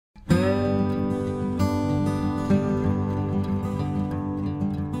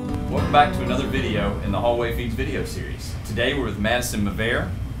welcome back to another video in the Hallway Feeds video series. Today we're with Madison Mavere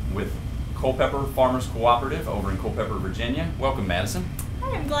with Culpeper Farmers Cooperative over in Culpeper, Virginia. Welcome, Madison.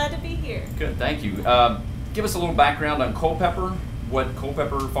 Hi, I'm glad to be here. Good, thank you. Give us a little background on Culpeper, what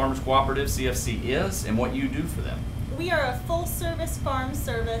Culpeper Farmers Cooperative, CFC, is, and what you do for them. We are a full-service farm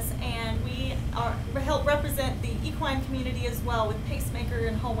service, and we help represent the equine community as well with pacemaker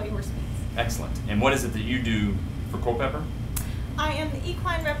and hallway horse feeds. Excellent. And what is it that you do for Culpeper? I am the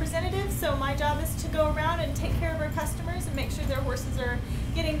equine representative, so my job is to go around and take care of our customers and make sure their horses are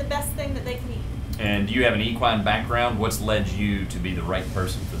getting the best thing that they can eat. And do you have an equine background? What's led you to be the right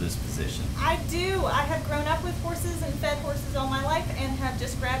person for this position? I do. I have grown up with horses and fed horses all my life and have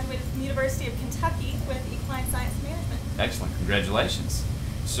just graduated from the University of Kentucky with equine science management. Excellent. Congratulations.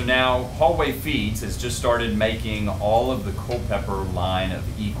 So now Hallway Feeds has just started making all of the Culpeper line of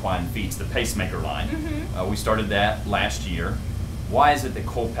equine feeds, the pacemaker line. We started that last year. Why is it that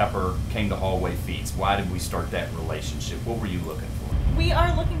Culpeper came to Hallway Feeds? Why did we start that relationship? What were you looking for? We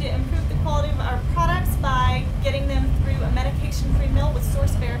are looking to improve the quality of our products by getting them through a medication-free mill with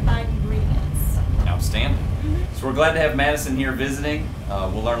source-verified ingredients. Outstanding. So we're glad to have Madison here visiting.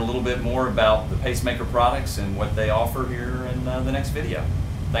 We'll learn a little bit more about the pacemaker products and what they offer here in the next video.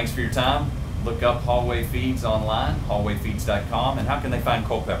 Thanks for your time. Look up Hallway Feeds online, hallwayfeeds.com, and how can they find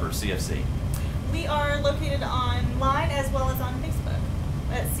Culpeper CFC? We are located online as well as on Facebook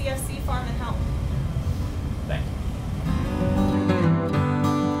at CFC Farm and Home.